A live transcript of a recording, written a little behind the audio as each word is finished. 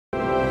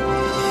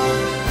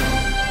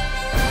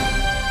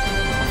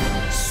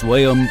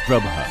Swayam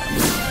Prabha.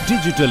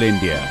 Digital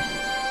India.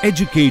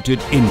 Educated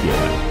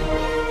India.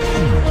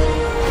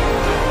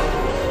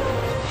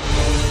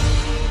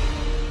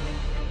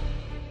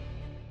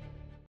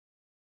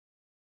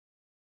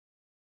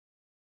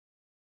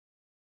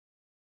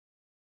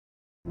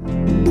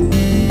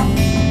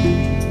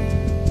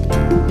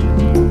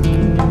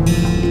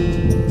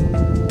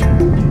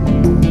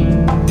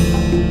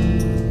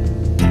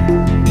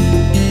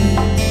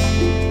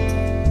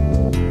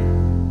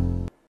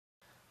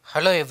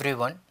 Hello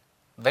everyone,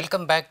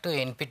 welcome back to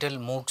NPTEL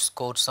MOOCs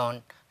course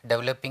on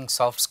developing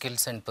soft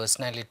skills and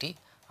personality.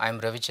 I am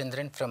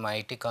Ravichandran from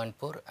IIT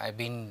Kanpur. I have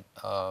been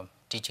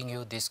teaching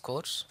you this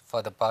course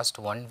for the past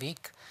 1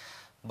 week.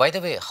 By the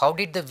way, how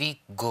did the week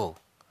go?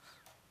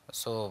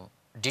 So,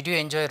 did you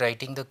enjoy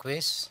writing the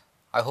quiz?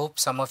 I hope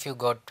some of you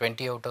got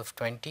 20 out of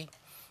 20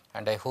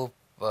 and I hope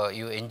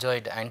you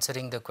enjoyed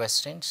answering the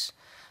questions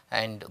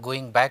and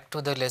going back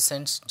to the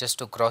lessons just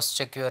to cross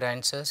check your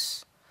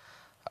answers.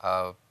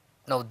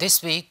 Now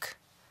this week,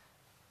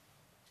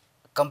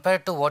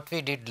 compared to what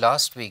we did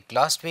last week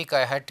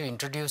I had to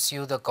introduce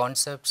you the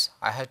concepts,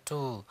 I had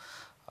to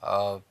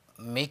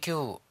make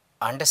you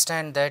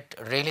understand that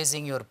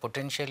realizing your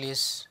potential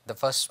is the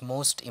first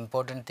most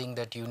important thing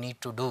that you need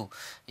to do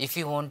if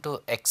you want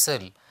to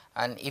excel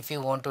and if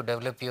you want to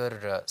develop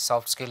your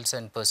soft skills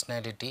and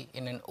personality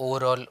in an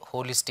overall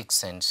holistic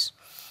sense.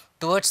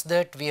 Towards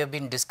that we have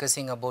been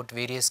discussing about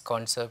various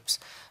concepts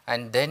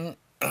and then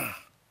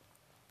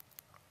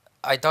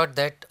I thought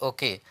that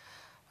okay,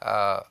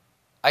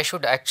 I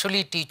should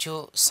actually teach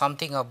you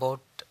something about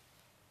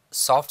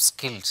soft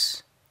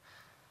skills,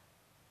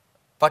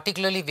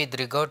 particularly with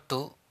regard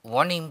to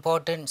one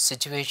important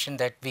situation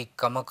that we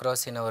come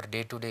across in our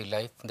day to day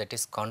life, that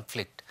is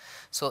conflict.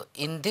 So,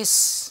 in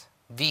this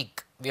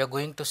week we are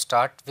going to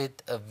start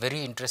with a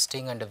very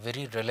interesting and a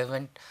very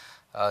relevant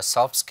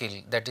soft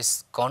skill, that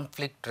is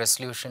conflict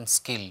resolution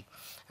skill,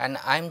 and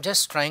I am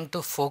just trying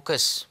to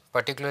focus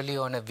particularly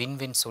on a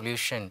win-win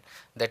solution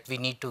that we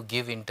need to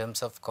give in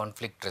terms of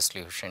conflict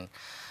resolution.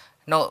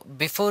 Now,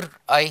 before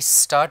I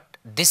start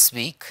this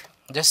week,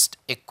 just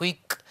a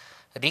quick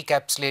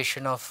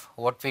recapitulation of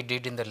what we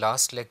did in the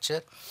last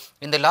lecture.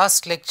 In the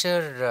last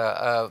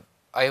lecture,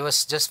 I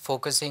was just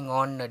focusing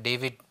on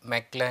David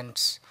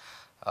McClelland's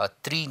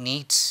 3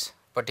 needs,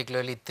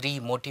 particularly 3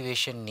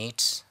 motivation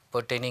needs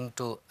pertaining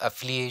to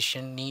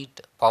affiliation need,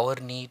 power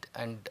need,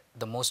 and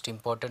the most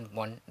important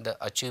one, the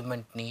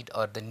achievement need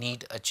or the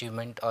need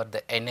achievement or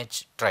the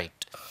NH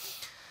trait.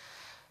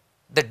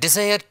 The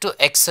desire to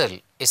excel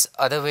is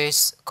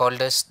otherwise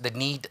called as the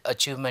need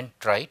achievement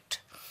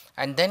trait.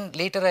 And then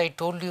later I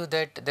told you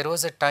that there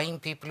was a time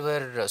people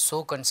were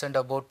so concerned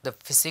about the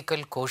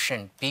physical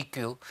quotient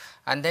PQ,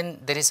 and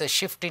then there is a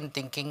shift in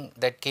thinking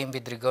that came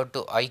with regard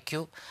to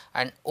IQ,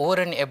 and over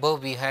and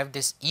above we have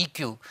this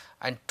EQ,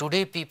 and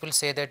today people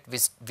say that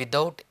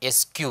without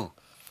SQ,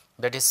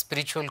 that is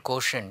spiritual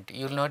quotient,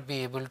 you will not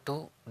be able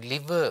to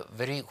live a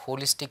very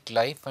holistic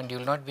life and you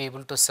will not be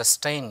able to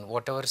sustain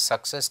whatever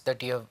success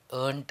that you have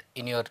earned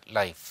in your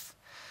life.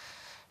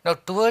 Now,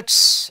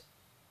 towards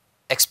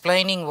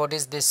explaining what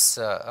is this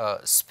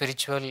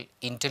spiritual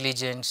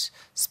intelligence,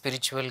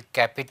 spiritual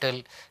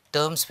capital,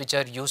 terms which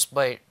are used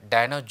by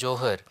Dana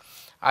Johar,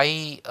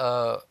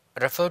 I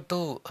referred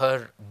to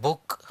her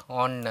book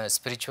on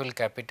spiritual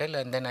capital,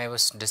 and then I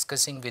was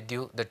discussing with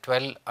you the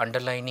 12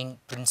 underlining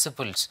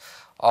principles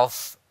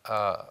of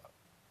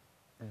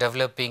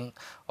developing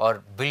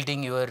or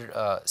building your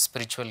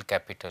spiritual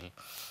capital,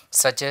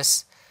 such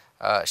as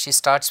she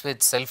starts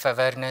with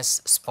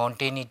self-awareness,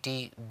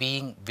 spontaneity,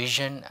 being,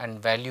 vision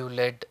and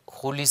value-led,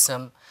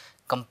 holism,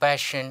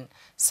 compassion,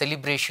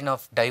 celebration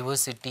of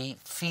diversity,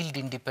 field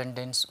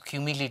independence,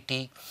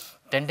 humility,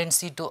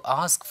 tendency to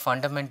ask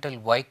fundamental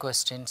why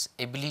questions,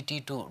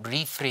 ability to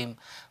reframe,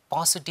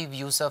 positive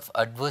use of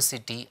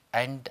adversity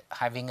and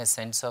having a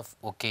sense of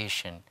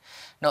vocation.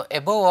 Now,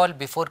 above all,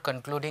 before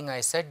concluding,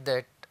 I said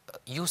that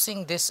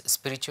using this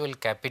spiritual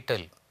capital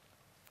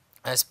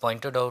as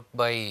pointed out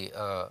by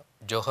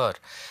Johar,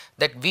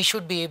 that we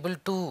should be able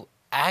to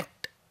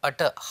act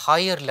at a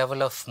higher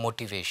level of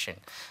motivation,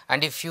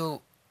 and if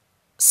you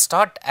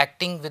start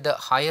acting with a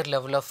higher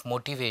level of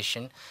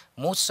motivation,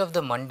 most of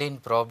the mundane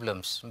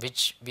problems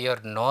which we are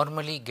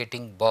normally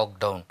getting bogged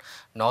down,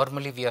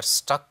 normally we are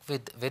stuck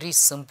with very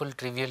simple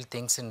trivial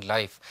things in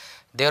life,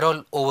 they are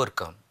all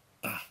overcome.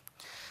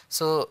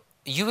 So,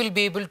 you will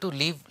be able to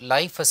live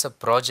life as a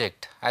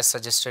project as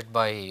suggested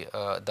by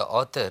the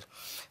author,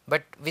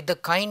 but with the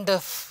kind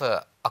of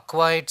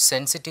acquired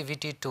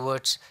sensitivity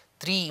towards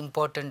 3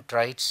 important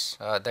traits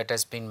that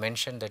has been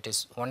mentioned, that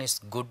is, one is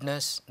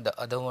goodness, the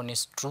other one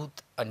is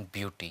truth and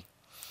beauty.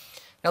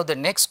 Now, the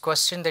next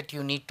question that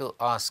you need to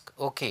ask,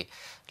 okay,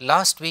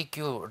 last week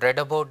you read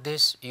about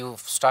this, you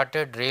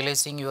started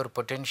realizing your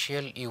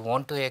potential, you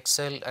want to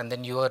excel, and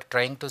then you are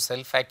trying to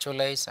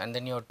self-actualize, and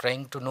then you are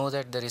trying to know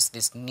that there is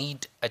this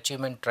need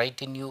achievement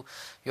trait in you,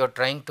 you are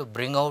trying to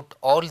bring out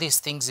all these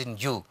things in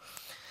you.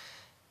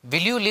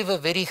 Will you live a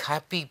very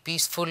happy,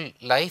 peaceful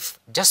life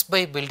just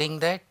by building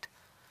that?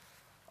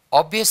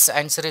 obvious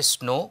answer is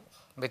no,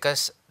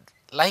 because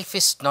life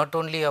is not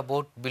only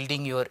about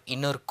building your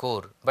inner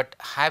core, but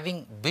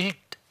having built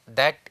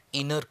that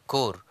inner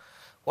core,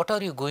 what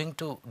are you going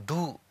to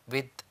do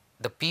with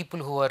the people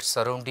who are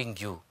surrounding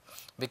you?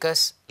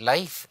 Because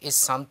life is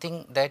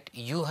something that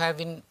you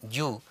have in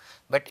you,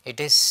 but it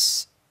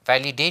is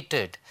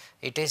validated,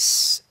 it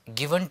is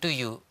given to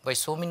you by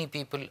so many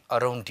people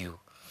around you.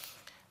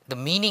 The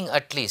meaning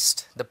at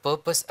least, the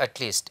purpose at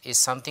least is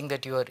something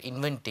that you are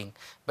inventing,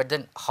 but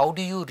then how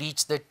do you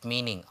reach that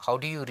meaning, how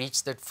do you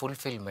reach that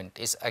fulfillment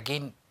is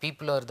again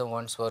people are the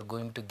ones who are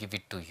going to give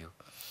it to you.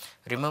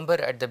 Remember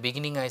at the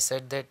beginning I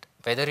said that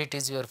whether it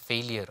is your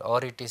failure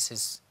or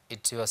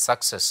it's your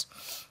success,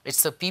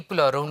 it's the people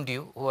around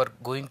you who are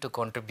going to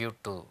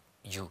contribute to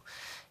you.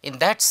 In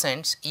that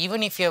sense,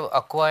 even if you have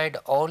acquired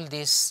all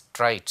these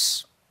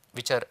traits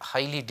which are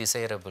highly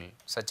desirable,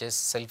 such as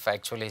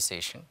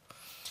self-actualization,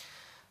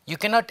 you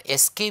cannot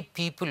escape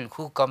people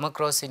who come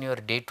across in your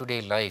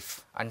day-to-day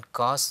life and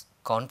cause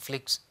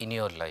conflicts in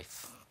your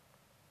life.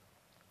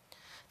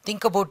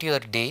 Think about your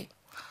day.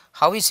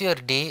 How is your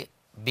day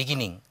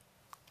beginning?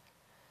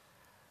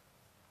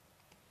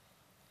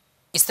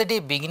 Is the day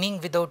beginning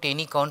without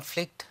any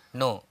conflict?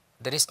 No,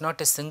 there is not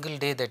a single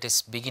day that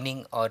is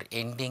beginning or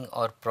ending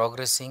or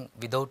progressing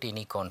without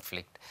any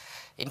conflict.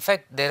 In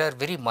fact, there are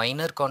very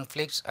minor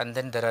conflicts and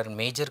then there are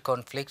major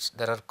conflicts.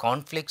 There are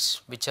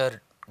conflicts which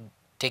are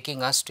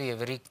taking us to a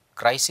very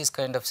crisis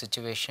kind of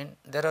situation.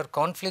 There are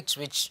conflicts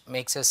which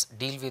makes us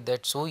deal with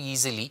that so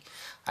easily,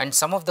 and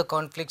some of the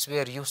conflicts we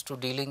are used to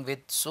dealing with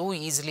so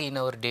easily in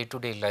our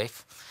day-to-day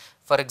life.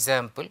 For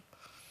example,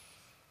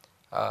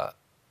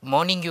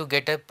 morning you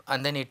get up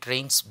and then it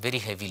rains very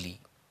heavily.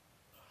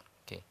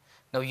 Okay.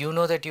 Now you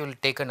know that you will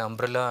take an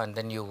umbrella and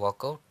then you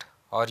walk out,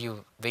 or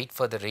you wait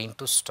for the rain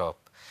to stop.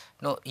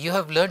 Now you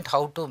have learned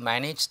how to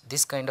manage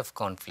this kind of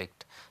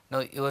conflict. Now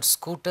your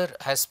scooter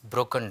has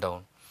broken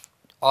down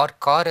or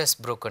car has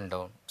broken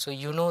down. So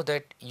you know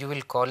that you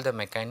will call the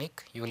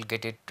mechanic, you will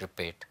get it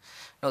repaired.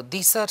 Now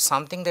these are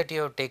something that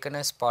you have taken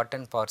as part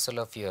and parcel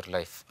of your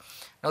life.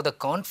 Now the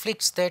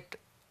conflicts that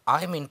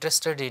I am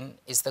interested in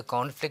is the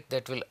conflict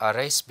that will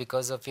arise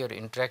because of your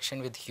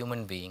interaction with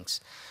human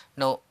beings.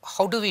 Now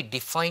how do we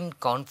define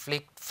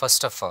conflict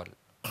first of all?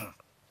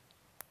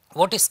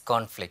 What is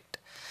conflict?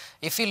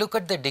 If you look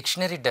at the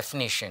dictionary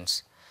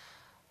definitions,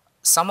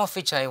 some of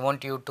which I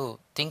want you to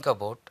think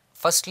about,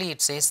 firstly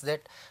it says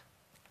that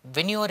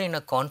when you are in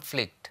a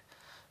conflict,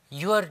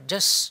 you are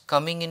just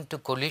coming into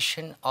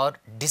collision or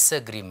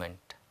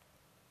disagreement.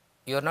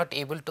 You are not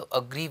able to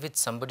agree with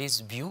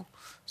somebody's view,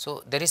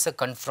 so there is a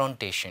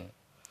confrontation.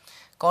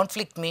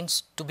 Conflict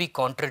means to be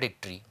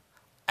contradictory,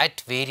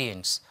 at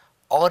variance,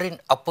 or in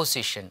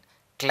opposition,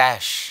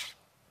 clash.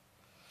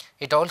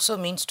 It also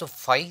means to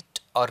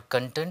fight or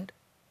contend,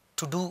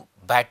 to do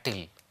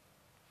battle,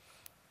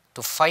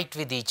 to fight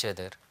with each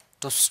other,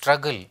 to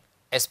struggle,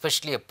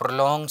 especially a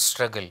prolonged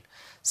struggle,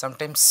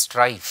 sometimes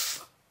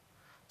strife.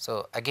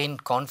 So again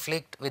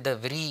conflict with a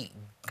very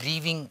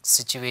grieving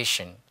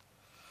situation.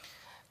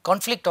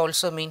 Conflict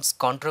also means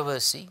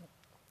controversy,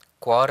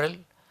 quarrel,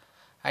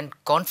 and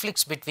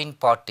conflicts between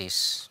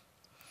parties.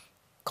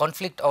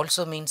 Conflict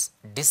also means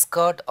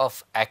discord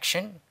of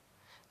action,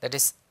 that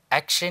is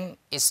action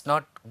is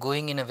not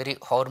going in a very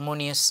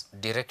harmonious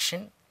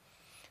direction,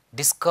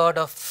 discord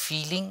of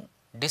feeling,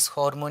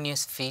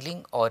 disharmonious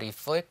feeling or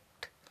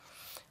effect,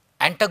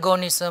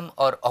 antagonism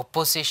or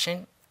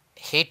opposition,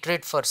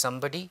 hatred for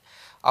somebody,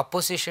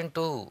 opposition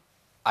to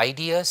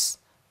ideas,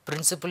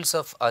 principles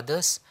of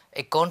others,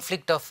 a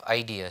conflict of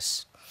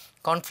ideas.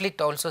 Conflict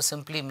also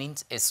simply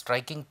means a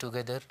striking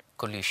together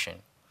collision.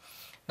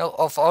 Now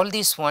of all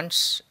these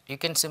ones, you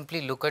can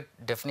simply look at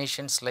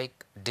definitions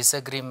like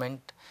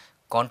disagreement,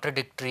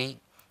 contradictory,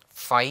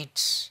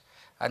 fights,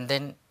 and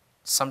then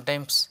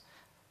sometimes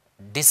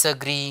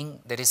disagreeing,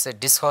 there is a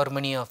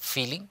disharmony of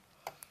feeling.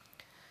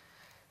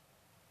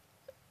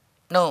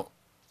 Now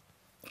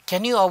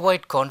can you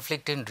avoid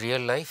conflict in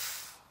real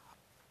life?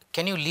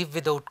 Can you live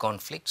without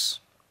conflicts?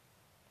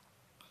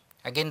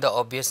 Again the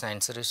obvious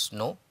answer is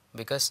no,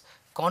 because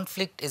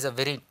conflict is a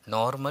very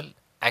normal,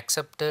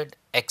 accepted,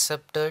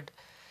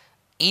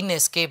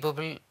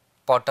 inescapable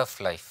part of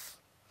life.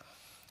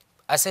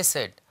 As I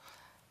said,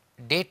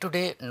 day to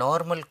day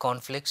normal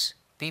conflicts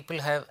people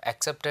have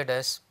accepted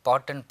as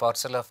part and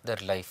parcel of their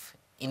life.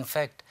 In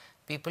fact,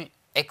 people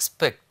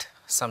expect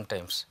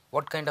sometimes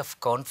what kind of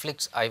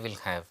conflicts I will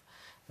have.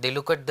 They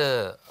look at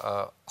the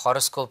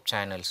horoscope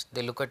channels,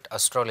 they look at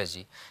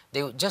astrology,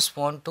 they just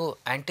want to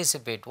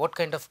anticipate what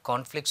kind of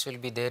conflicts will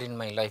be there in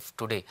my life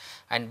today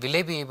and will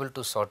I be able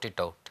to sort it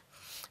out.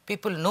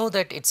 People know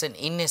that it's an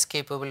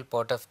inescapable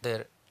part of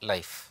their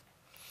life.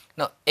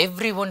 Now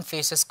everyone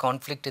faces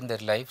conflict in their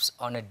lives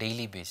on a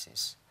daily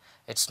basis.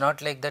 It's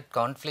not like that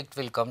conflict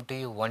will come to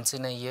you once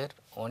in a year,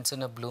 once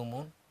in a blue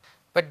moon.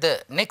 But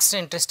the next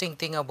interesting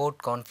thing about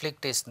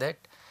conflict is that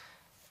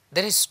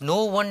there is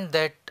no one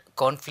that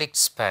conflict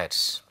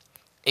spares.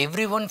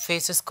 Everyone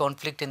faces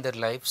conflict in their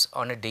lives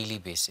on a daily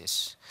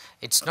basis.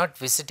 It's not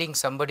visiting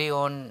somebody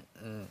on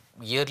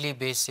yearly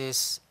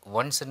basis,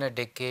 once in a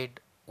decade,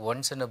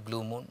 once in a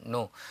blue moon.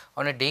 No,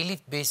 on a daily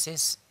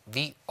basis,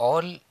 we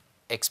all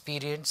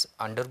experience,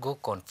 undergo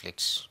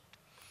conflicts.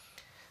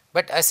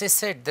 But as I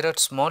said, there are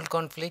small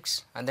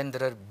conflicts and then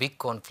there are big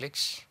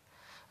conflicts,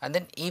 and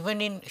then even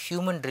in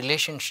human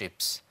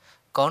relationships,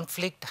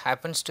 conflict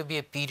happens to be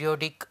a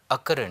periodic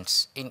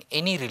occurrence in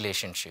any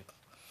relationship.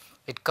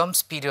 It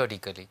comes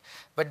periodically,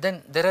 but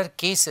then there are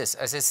cases,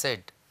 as I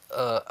said,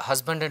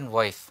 husband and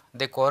wife,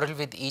 they quarrel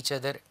with each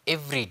other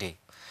every day.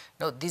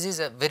 Now this is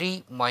a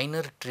very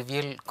minor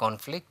trivial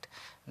conflict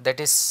that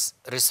is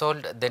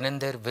resolved then and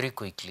there very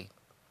quickly.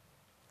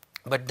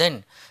 But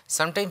then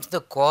sometimes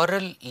the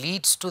quarrel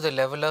leads to the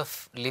level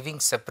of living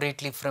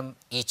separately from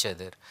each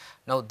other.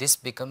 Now this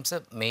becomes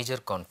a major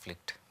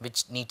conflict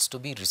which needs to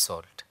be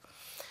resolved.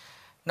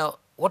 Now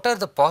what are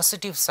the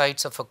positive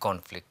sides of a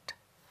conflict?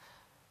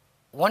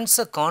 Once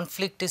a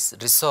conflict is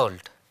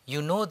resolved,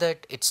 you know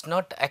that it's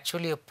not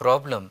actually a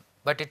problem,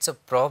 but it's a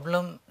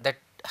problem that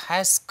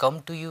has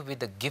come to you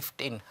with a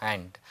gift in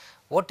hand.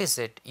 What is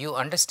it? You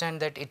understand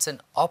that it's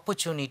an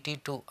opportunity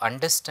to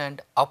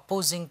understand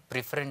opposing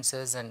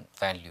preferences and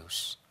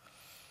values.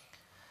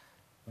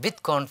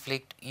 With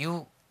conflict,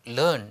 you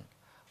learn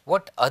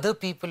what other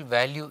people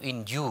value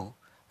in you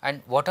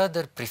and what are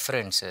their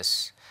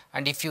preferences.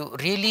 And if you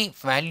really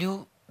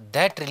value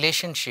that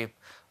relationship,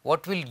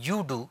 what will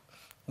you do?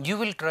 You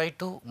will try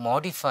to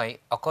modify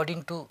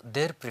according to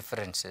their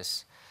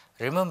preferences.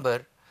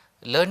 Remember,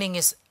 learning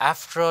is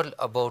after all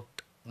about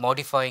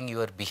modifying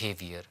your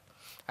behavior.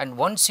 And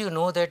once you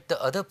know that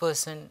the other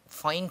person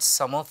finds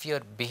some of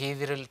your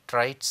behavioral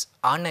traits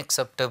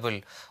unacceptable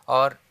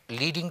or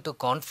leading to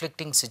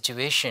conflicting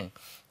situation,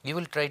 you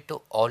will try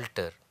to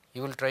alter,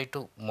 you will try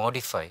to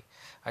modify,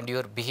 and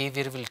your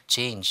behavior will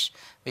change,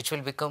 which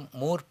will become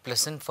more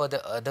pleasant for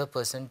the other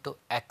person to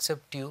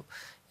accept you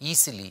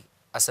easily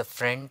as a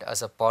friend,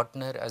 as a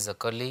partner, as a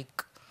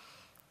colleague,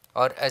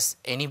 or as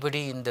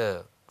anybody in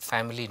the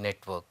family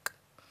network.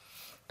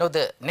 Now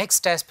the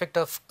next aspect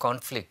of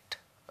conflict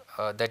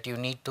that you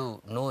need to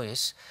know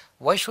is,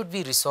 why should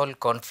we resolve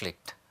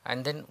conflict?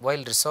 And then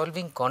while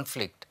resolving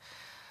conflict,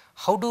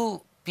 how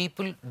do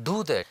people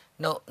do that?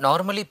 Now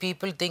normally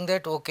people think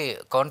that okay,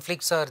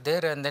 conflicts are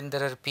there and then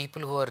there are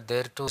people who are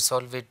there to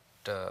solve it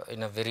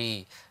in a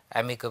very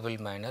amicable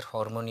manner,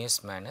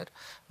 harmonious manner.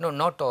 No,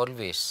 not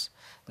always.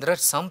 There are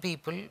some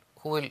people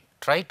who will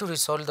try to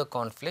resolve the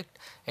conflict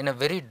in a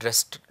very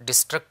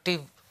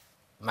destructive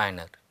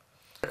manner.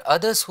 There are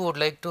others who would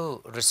like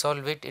to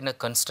resolve it in a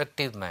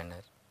constructive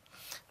manner.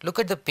 Look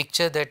at the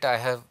picture that I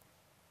have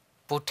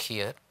put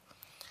here.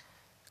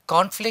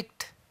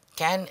 Conflict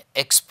can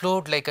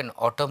explode like an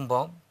atom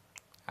bomb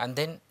and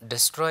then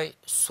destroy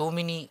so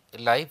many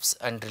lives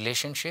and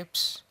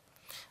relationships,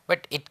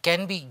 but it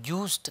can be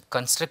used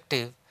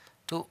constructive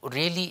to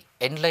really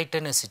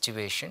enlighten a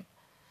situation.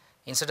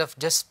 Instead of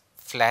just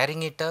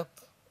flaring it up,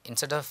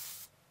 instead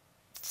of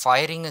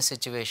firing a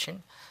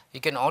situation, you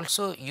can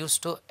also use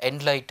to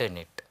enlighten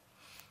it.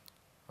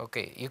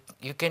 Okay,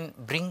 you can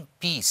bring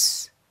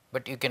peace,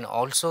 but you can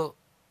also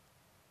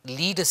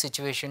lead a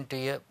situation to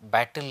a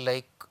battle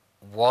like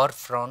war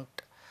front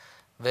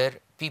where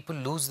people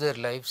lose their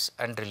lives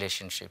and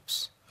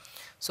relationships.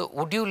 So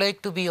would you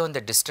like to be on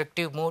the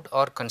destructive mode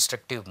or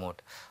constructive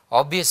mode?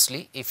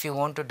 Obviously, if you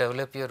want to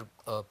develop your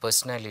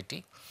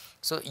personality,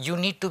 so you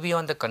need to be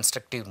on the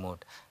constructive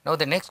mode. Now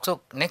the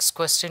next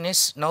question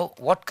is, now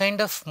what kind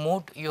of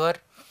mode you are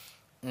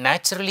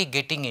naturally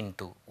getting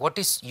into? What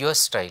is your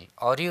style?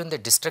 Are you in the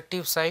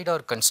destructive side or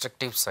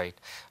constructive side?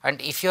 And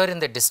if you are in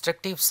the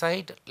destructive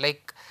side,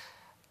 like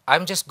I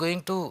am just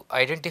going to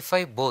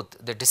identify both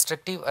the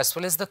destructive as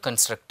well as the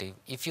constructive.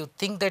 If you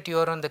think that you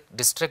are on the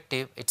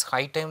destructive, it's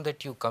high time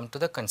that you come to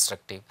the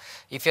constructive.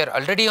 If you are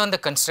already on the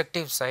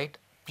constructive side,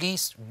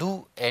 please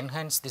do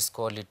enhance this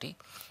quality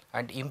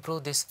and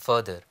improve this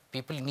further.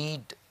 People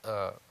need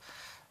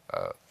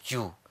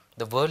you.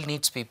 The world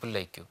needs people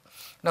like you.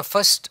 Now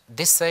first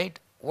this side,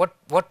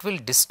 what will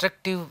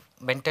destructive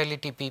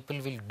mentality people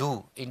will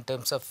do in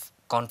terms of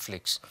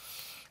conflicts?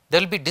 There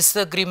will be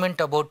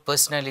disagreement about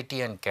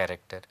personality and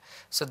character.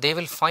 So they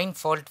will find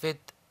fault with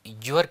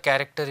your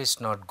character is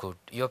not good,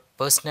 your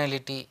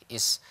personality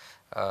is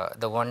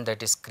the one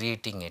that is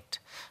creating it.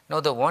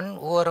 Now the one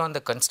who are on the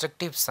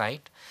constructive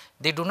side,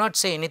 they do not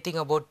say anything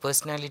about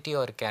personality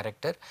or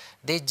character,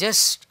 they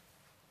just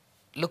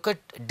look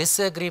at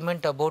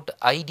disagreement about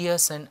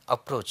ideas and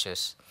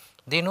approaches.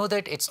 They know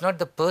that it's not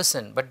the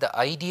person but the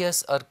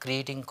ideas are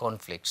creating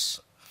conflicts.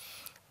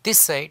 This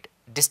side,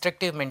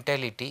 destructive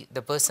mentality,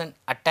 the person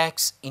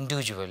attacks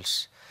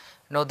individuals.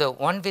 Now the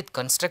one with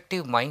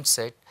constructive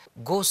mindset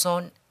goes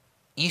on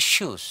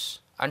issues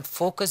and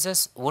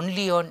focuses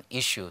only on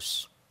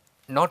issues,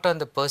 not on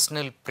the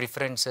personal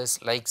preferences,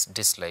 likes,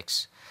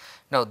 dislikes.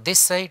 Now this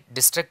side,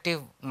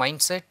 destructive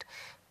mindset,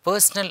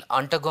 personal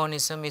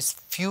antagonism is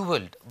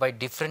fueled by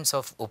difference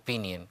of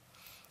opinion,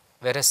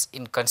 whereas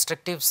in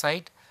constructive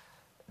side,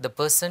 the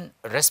person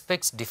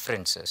respects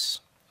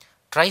differences,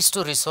 tries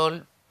to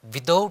resolve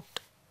without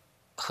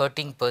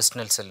hurting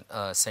personal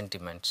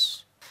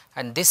sentiments.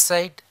 And this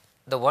side,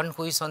 the one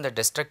who is on the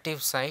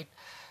destructive side,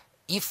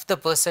 if the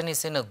person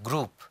is in a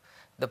group,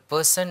 the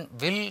person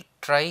will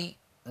try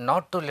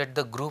not to let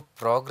the group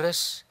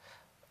progress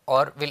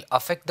or will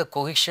affect the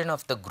cohesion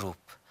of the group.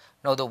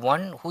 Now, the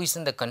one who is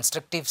in the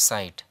constructive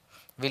side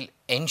will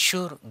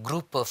ensure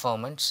group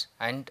performance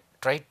and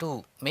try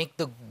to make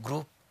the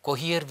group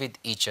cohere with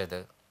each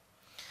other.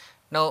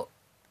 Now,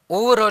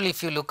 overall,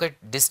 if you look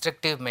at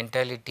destructive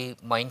mentality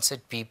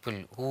mindset people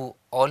who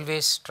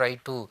always try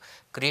to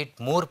create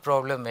more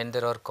problem when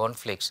there are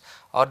conflicts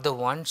are the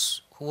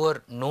ones who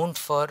are known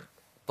for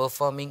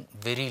performing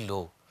very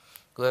low,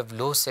 who have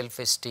low self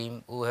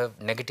esteem, who have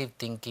negative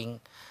thinking.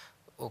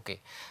 Okay.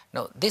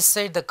 Now, this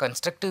side, the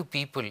constructive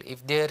people,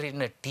 if they are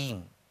in a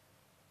team,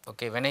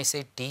 okay, when I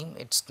say team,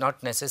 it is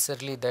not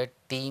necessarily that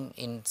team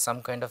in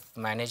some kind of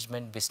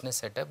management business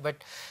setup, but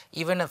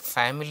even a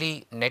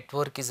family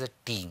network is a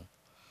team.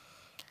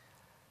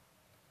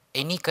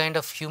 Any kind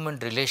of human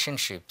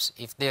relationships,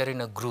 if they are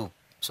in a group,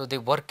 so they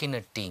work in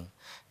a team.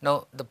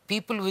 Now, the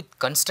people with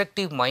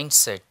constructive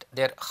mindset,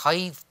 they are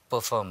high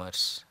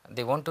performers.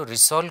 They want to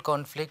resolve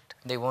conflict,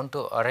 they want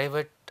to arrive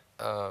at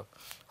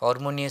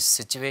harmonious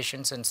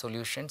situations and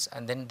solutions,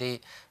 and then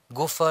they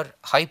go for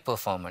high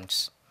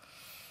performance.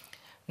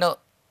 Now,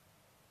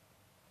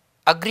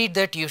 agreed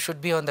that you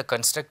should be on the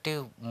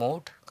constructive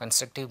mode,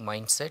 constructive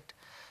mindset.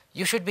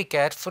 You should be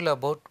careful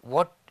about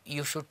what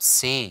you should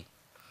say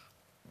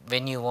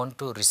when you want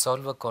to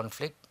resolve a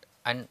conflict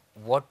and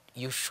what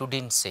you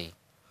shouldn't say.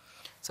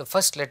 So,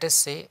 first let us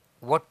say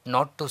what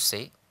not to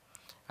say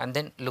and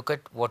then look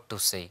at what to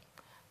say.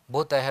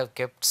 Both I have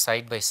kept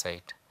side by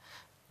side.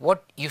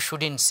 What you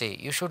shouldn't say,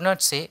 you should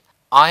not say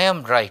I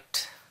am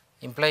right,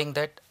 implying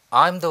that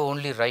I am the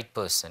only right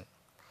person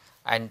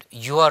and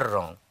you are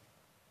wrong.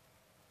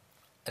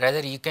 Rather,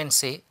 you can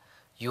say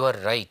you are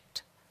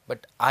right,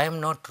 but I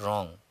am not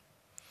wrong.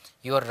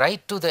 You are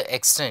right to the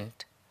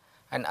extent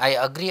and I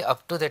agree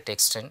up to that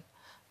extent,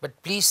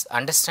 but please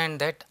understand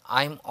that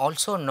I am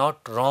also not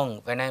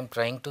wrong when I am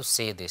trying to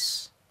say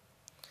this.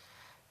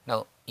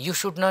 Now, you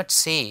should not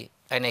say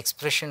an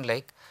expression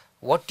like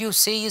what you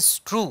say is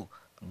true,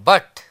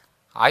 but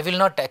I will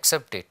not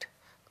accept it,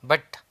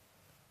 but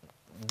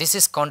this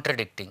is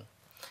contradicting.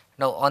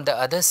 Now, on the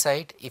other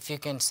side, if you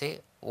can say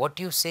what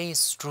you say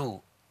is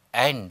true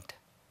and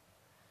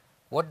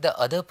what the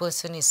other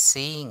person is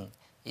saying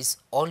is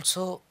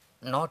also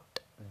not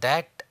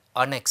that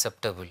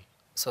unacceptable.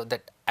 So,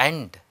 that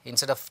and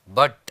instead of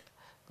but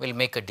will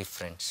make a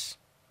difference.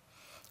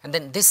 And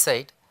then this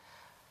side,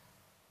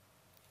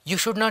 you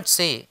should not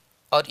say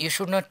or you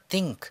should not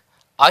think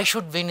I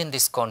should win in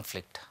this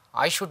conflict,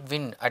 I should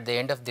win at the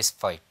end of this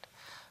fight,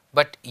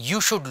 but you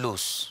should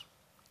lose.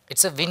 It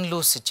is a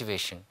win-lose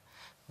situation.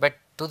 But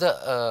to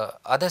the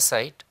other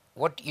side,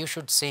 what you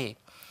should say,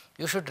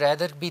 you should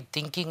rather be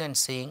thinking and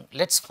saying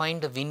let us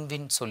find a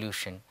win-win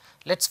solution,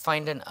 let us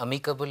find an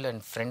amicable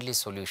and friendly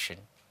solution.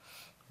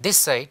 This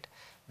side,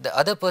 the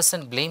other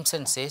person blames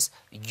and says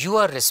you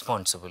are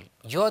responsible,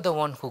 you are the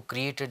one who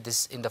created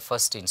this in the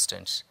first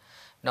instance.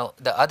 Now,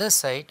 the other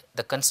side,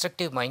 the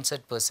constructive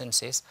mindset person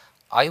says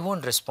I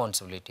want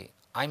responsibility,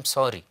 I am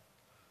sorry.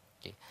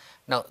 Okay.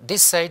 Now,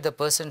 this side the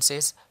person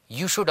says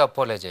you should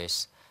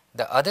apologize.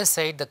 The other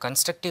side, the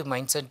constructive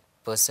mindset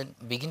person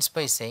begins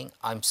by saying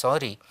I am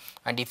sorry,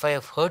 and if I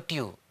have hurt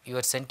you,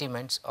 your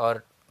sentiments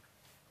or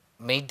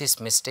made this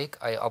mistake,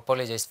 I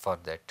apologize for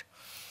that.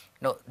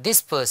 Now,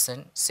 this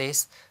person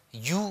says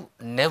you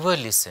never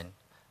listen,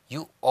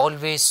 you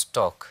always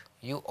talk,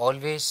 you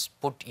always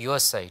put your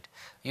side,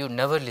 you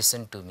never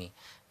listen to me.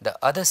 The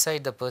other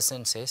side, the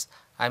person says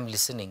I am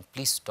listening,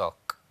 please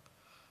talk.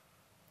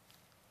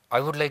 I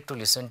would like to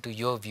listen to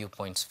your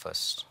viewpoints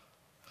first.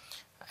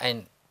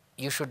 And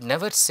you should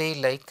never say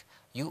like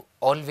you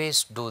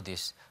always do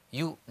this,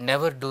 you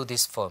never do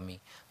this for me.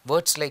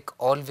 Words like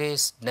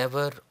always,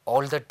 never,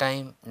 all the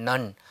time,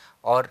 none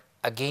or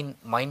again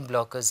mind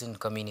blockers in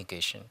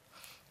communication.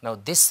 Now,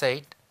 this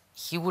side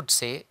he would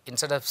say,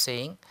 instead of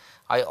saying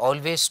I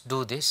always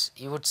do this,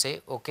 he would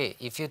say okay,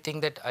 if you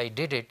think that I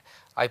did it,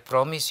 I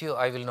promise you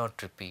I will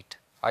not repeat,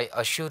 I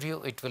assure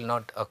you it will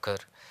not occur,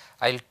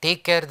 I will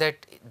take care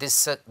that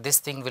this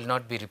thing will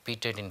not be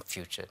repeated in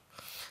future.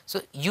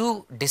 So,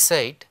 you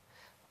decide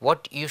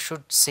what you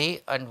should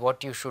say and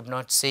what you should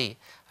not say,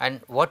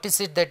 and what is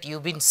it that you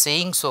have been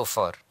saying so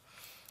far.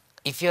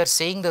 If you are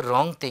saying the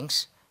wrong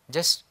things,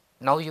 just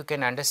now you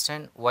can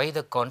understand why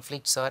the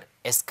conflicts are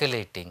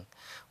escalating.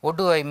 What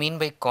do I mean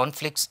by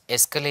conflicts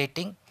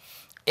escalating?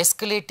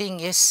 Escalating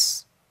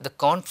is the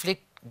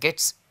conflict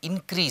gets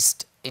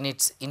increased in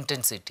its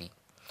intensity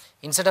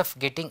instead of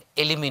getting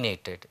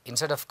eliminated,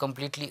 instead of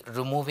completely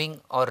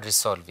removing or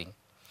resolving.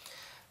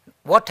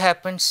 What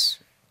happens?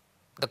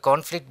 The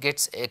conflict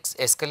gets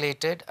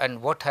escalated,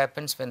 and what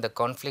happens when the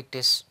conflict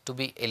is to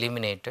be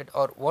eliminated,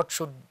 or what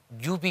should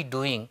you be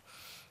doing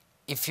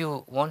if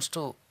you want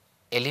to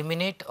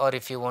eliminate or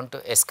if you want to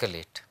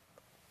escalate.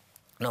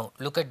 Now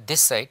look at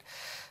this side.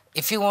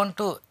 If you want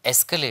to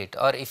escalate,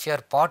 or if you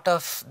are part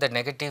of the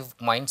negative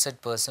mindset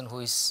person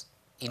who is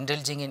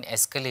indulging in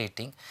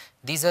escalating,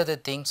 these are the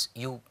things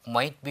you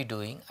might be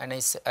doing, and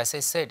as I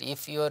said,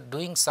 if you are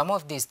doing some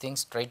of these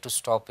things, try to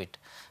stop it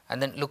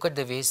and then look at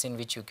the ways in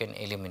which you can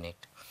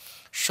eliminate.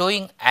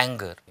 Showing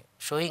anger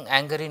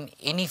in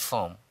any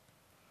form,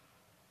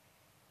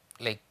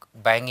 like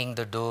banging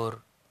the door,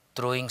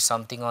 throwing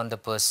something on the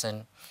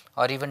person,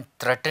 or even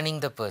threatening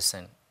the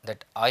person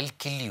that I'll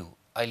kill you,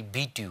 I'll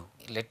beat you,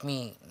 let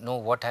me know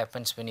what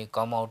happens when you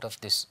come out of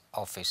this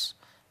office,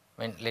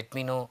 let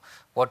me know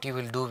what you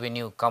will do when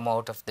you come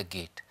out of the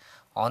gate,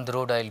 on the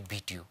road I'll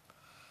beat you,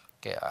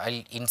 okay,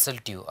 I'll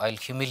insult you, I'll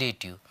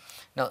humiliate you.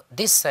 Now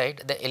this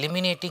side, the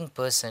eliminating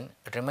person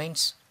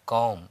remains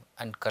calm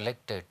and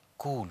collected,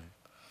 cool.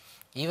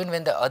 Even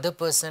when the other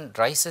person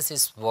raises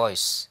his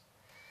voice,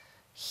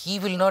 he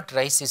will not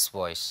raise his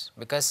voice,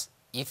 because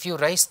if you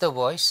raise the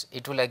voice,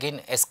 it will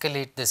again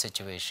escalate the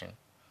situation.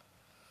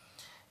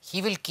 He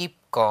will keep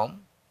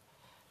calm,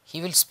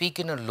 he will speak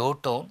in a low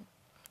tone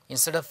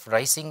instead of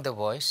raising the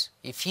voice.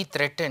 If he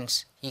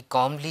threatens, he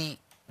calmly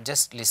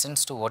just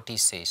listens to what he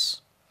says.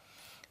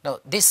 Now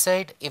this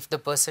side, if the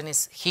person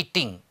is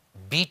hitting,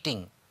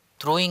 beating,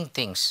 throwing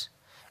things,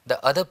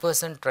 the other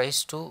person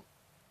tries to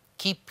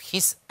keep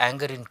his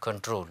anger in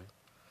control,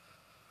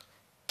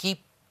 keep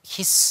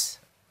his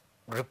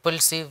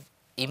repulsive,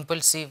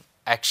 impulsive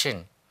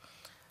action.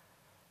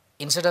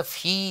 Instead of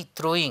he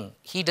throwing,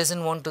 he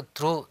doesn't want to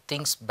throw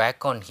things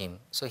back on him,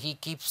 so he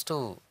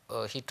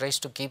tries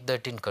to keep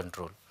that in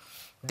control.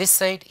 This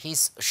side he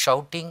is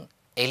shouting,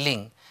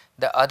 yelling.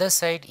 The other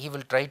side, he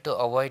will try to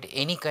avoid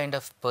any kind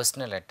of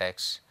personal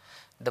attacks.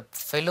 The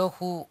fellow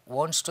who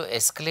wants to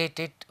escalate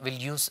it will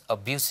use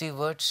abusive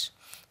words,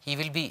 he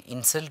will be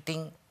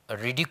insulting,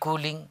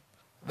 ridiculing,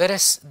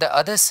 whereas the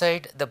other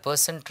side, the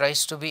person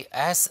tries to be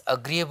as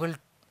agreeable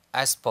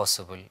as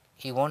possible.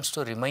 He wants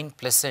to remain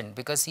pleasant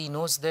because he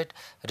knows that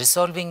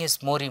resolving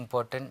is more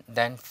important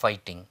than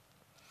fighting.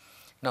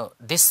 Now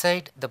this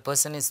side, the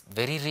person is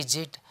very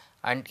rigid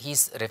and he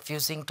is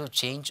refusing to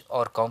change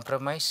or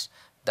compromise.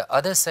 The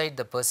other side,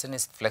 the person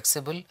is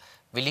flexible,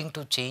 willing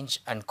to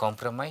change and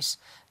compromise.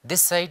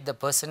 This side, the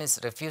person is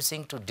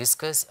refusing to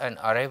discuss and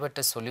arrive at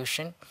a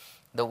solution.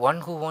 The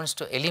one who wants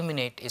to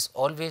eliminate is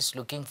always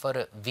looking for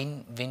a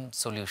win-win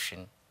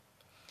solution.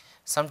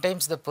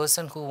 Sometimes the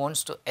person who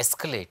wants to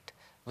escalate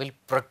will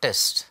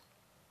protest,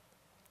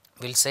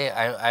 will say,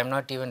 I am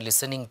not even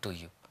listening to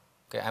you,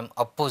 okay, I am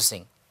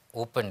opposing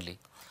openly,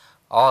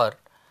 or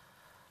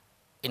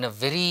in a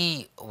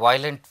very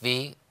violent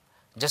way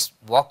just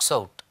walks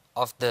out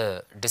of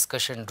the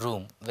discussion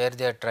room where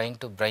they are trying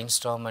to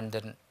brainstorm and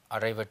then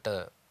arrive at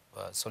a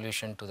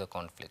solution to the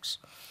conflicts.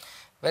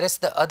 Whereas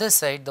the other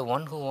side, the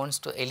one who wants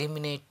to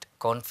eliminate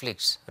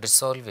conflicts,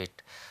 resolve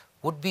it,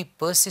 would be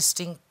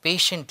persisting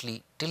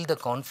patiently till the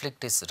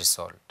conflict is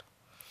resolved.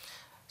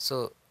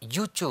 So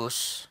you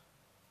choose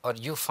or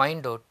you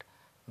find out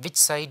which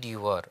side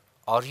you are.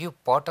 Are you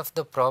part of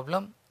the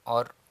problem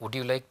or would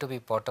you like to be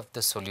part of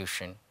the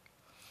solution?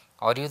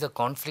 Are you the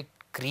conflict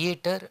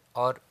creator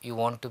or you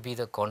want to be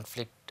the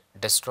conflict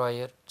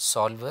destroyer,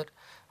 solver,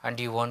 and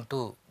you want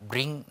to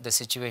bring the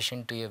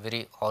situation to a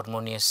very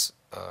harmonious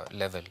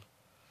level?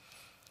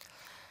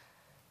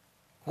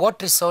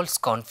 What resolves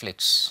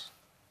conflicts?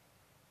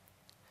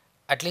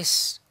 At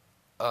least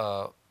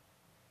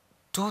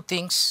two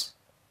things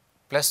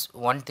plus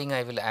one thing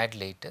I will add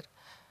later: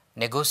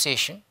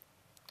 negotiation,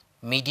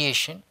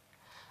 mediation.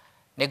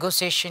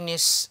 Negotiation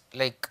is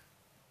like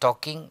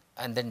talking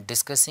and then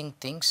discussing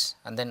things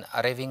and then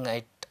arriving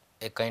at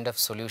a kind of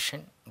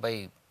solution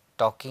by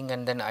talking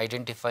and then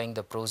identifying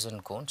the pros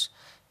and cons.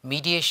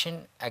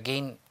 Mediation,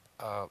 again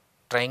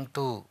trying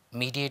to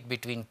mediate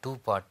between two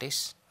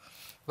parties,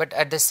 but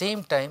at the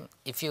same time,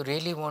 if you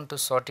really want to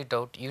sort it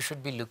out, you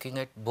should be looking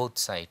at both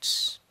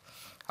sides.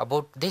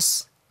 About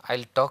this I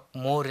will talk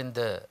more in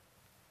the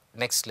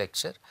next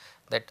lecture,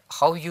 that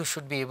how you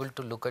should be able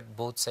to look at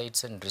both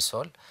sides and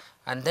resolve,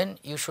 and then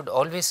you should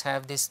always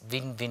have this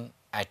win-win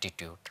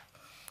attitude.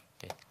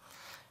 Okay.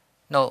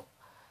 Now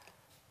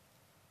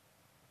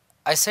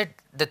I said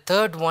the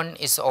third one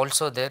is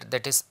also there,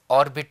 that is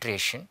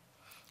arbitration,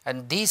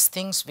 and these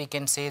things we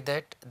can say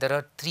that there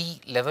are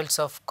three levels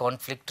of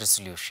conflict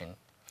resolution.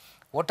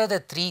 What are the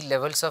three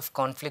levels of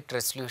conflict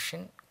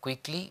resolution?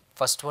 Quickly,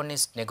 first one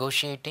is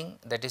negotiating,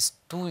 that is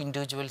two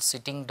individuals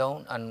sitting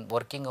down and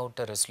working out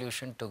a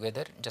resolution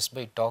together just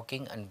by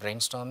talking and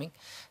brainstorming.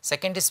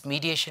 Second is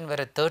mediation, where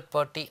a third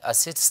party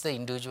assists the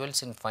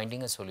individuals in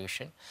finding a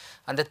solution,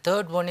 and the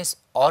third one is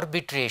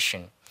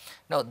arbitration.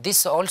 Now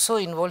this also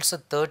involves a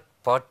third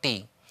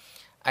party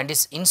and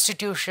is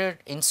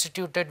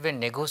instituted when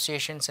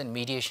negotiations and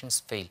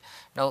mediations fail.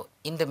 Now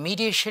in the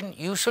mediation,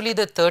 usually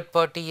the third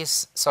party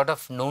is sort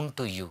of known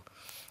to you,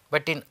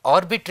 but in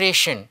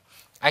arbitration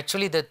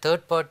actually the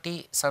third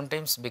party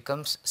sometimes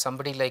becomes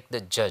somebody like the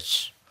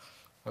judge,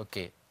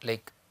 okay,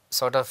 like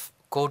sort of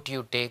court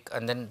you take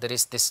and then there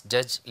is this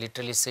judge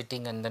literally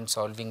sitting and then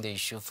solving the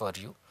issue for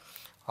you.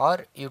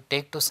 or you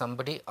take to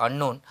somebody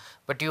unknown,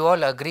 but you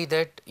all agree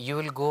that you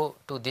will go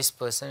to this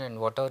person and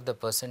whatever the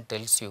person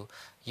tells you,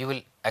 you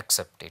will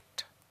accept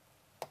it.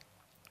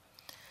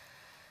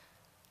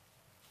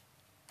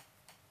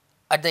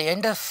 At the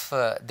end of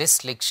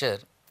this lecture,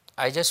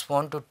 I just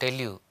want to tell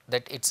you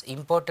that it is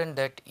important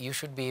that you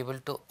should be able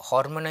to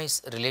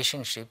harmonize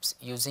relationships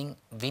using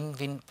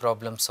win-win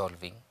problem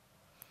solving.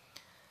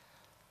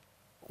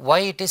 Why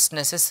it is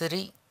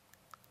necessary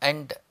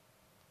and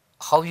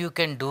how you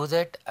can do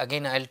that,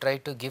 again I will try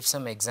to give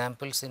some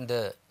examples in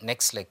the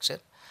next lecture.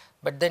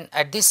 But then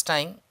at this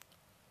time,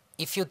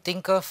 if you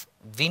think of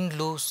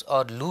win-lose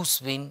or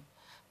lose-win,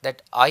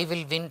 that I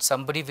will win,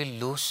 somebody will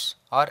lose,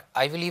 or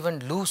I will even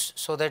lose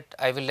so that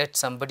I will let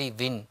somebody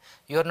win,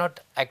 you are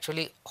not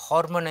actually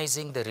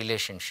harmonizing the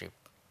relationship.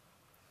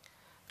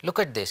 Look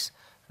at this,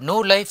 no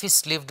life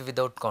is lived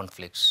without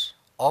conflicts.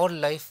 All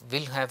life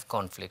will have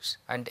conflicts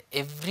and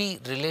every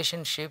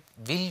relationship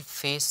will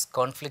face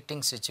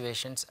conflicting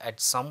situations at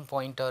some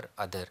point or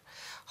other.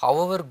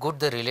 However good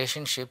the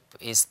relationship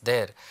is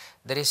there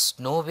is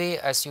no way,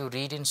 as you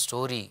read in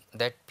story,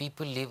 that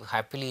people live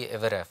happily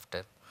ever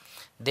after.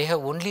 They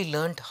have only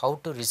learnt how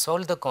to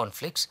resolve the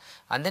conflicts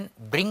and then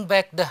bring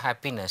back the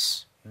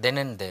happiness then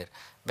and there.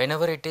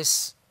 Whenever it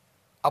is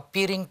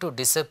appearing to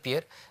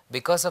disappear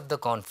because of the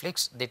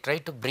conflicts, they try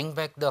to bring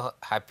back the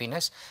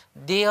happiness.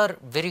 They are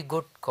very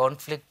good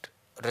conflict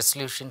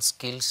resolution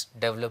skills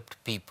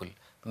developed people,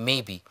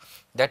 maybe.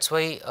 That is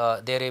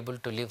why they are able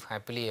to live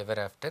happily ever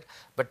after,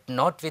 but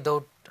not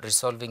without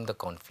resolving the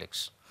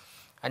conflicts.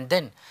 And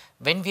then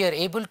when we are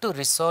able to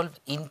resolve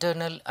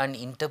internal and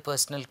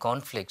interpersonal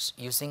conflicts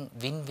using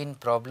win-win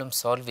problem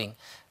solving,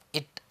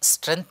 it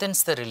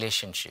strengthens the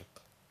relationship.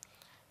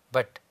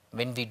 But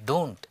when we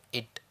do not,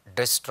 it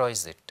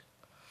destroys it.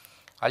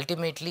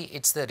 Ultimately,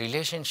 it is the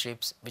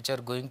relationships which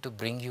are going to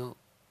bring you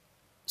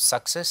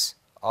success,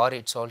 or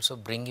it is also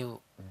bring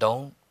you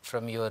down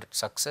from your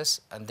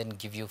success and then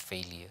give you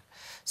failure.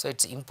 So,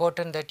 it is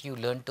important that you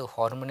learn to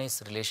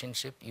harmonize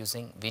relationship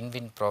using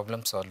win-win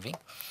problem solving.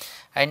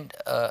 And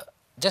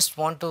just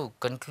want to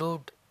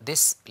conclude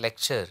this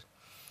lecture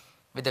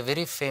with a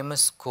very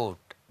famous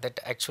quote that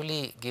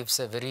actually gives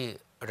a very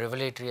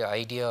revelatory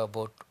idea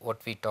about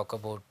what we talk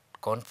about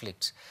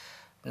conflicts.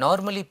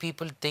 Normally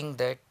people think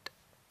that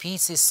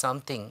peace is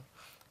something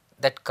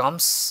that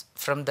comes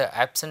from the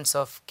absence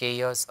of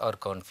chaos or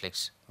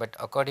conflicts, but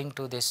according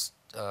to this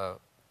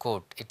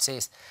quote, it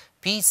says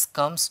peace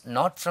comes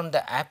not from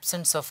the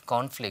absence of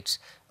conflicts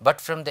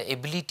but from the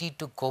ability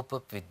to cope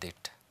up with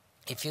it.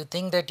 If you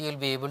think that you will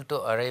be able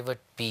to arrive at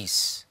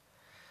peace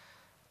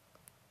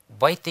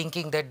by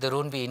thinking that there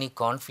won't be any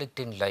conflict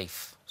in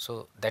life,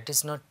 so that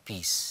is not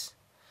peace.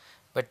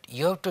 But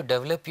you have to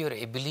develop your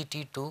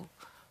ability to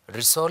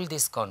resolve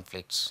these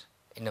conflicts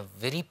in a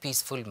very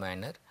peaceful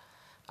manner,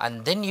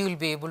 and then you will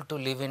be able to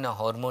live in a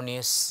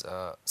harmonious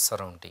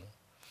surrounding.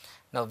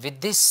 Now with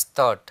this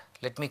thought,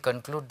 let me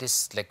conclude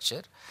this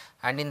lecture,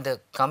 and in the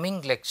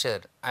coming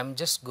lecture I am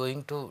just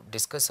going to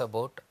discuss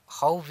about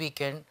how we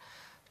can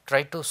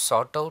try to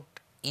sort out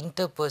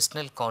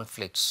interpersonal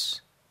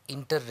conflicts,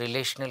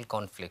 interrelational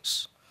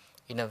conflicts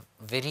in a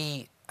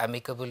very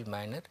amicable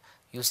manner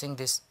using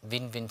this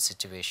win-win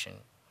situation.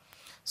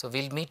 So,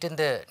 we will meet in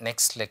the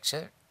next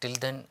lecture. Till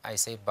then I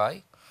say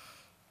bye.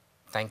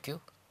 Thank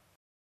you.